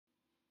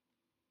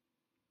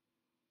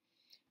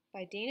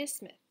by Dana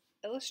Smith,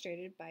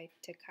 illustrated by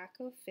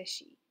Takako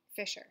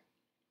Fisher.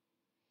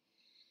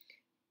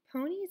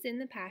 Ponies in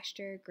the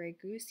pasture, gray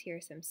goose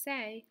hears him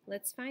say,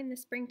 let's find the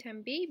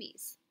springtime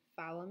babies.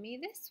 Follow me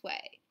this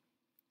way.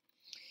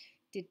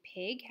 Did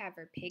pig have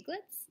her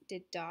piglets?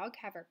 Did dog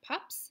have her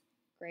pups?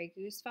 Gray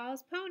goose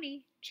follows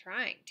pony,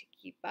 trying to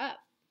keep up.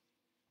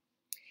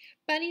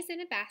 Bunnies in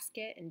a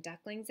basket and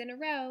ducklings in a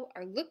row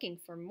are looking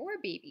for more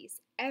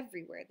babies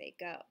everywhere they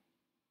go.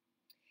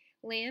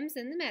 Lambs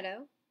in the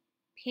meadow,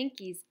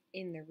 pinkies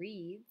in the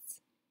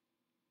reeds,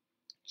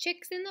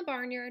 chicks in the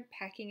barnyard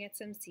pecking at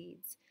some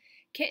seeds.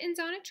 Kittens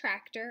on a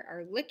tractor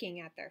are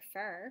licking at their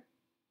fur.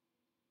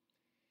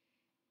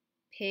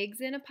 Pigs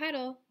in a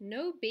puddle,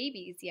 no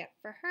babies yet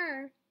for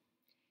her.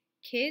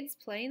 Kids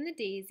play in the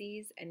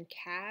daisies and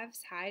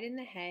calves hide in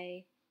the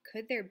hay.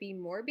 Could there be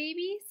more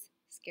babies?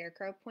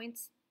 Scarecrow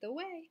points the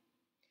way.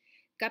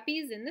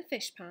 Guppies in the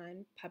fish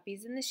pond,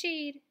 puppies in the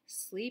shade,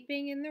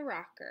 sleeping in the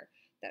rocker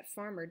that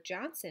Farmer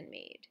Johnson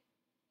made.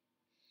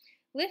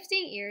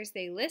 Lifting ears,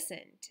 they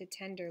listen to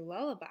tender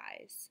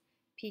lullabies.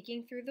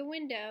 Peeking through the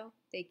window,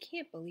 they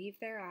can't believe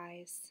their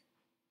eyes.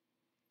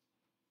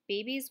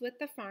 Babies with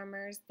the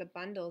farmers, the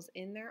bundles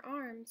in their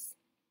arms.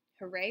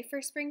 Hooray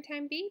for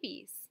springtime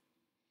babies!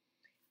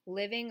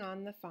 Living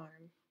on the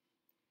farm.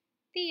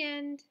 The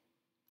end.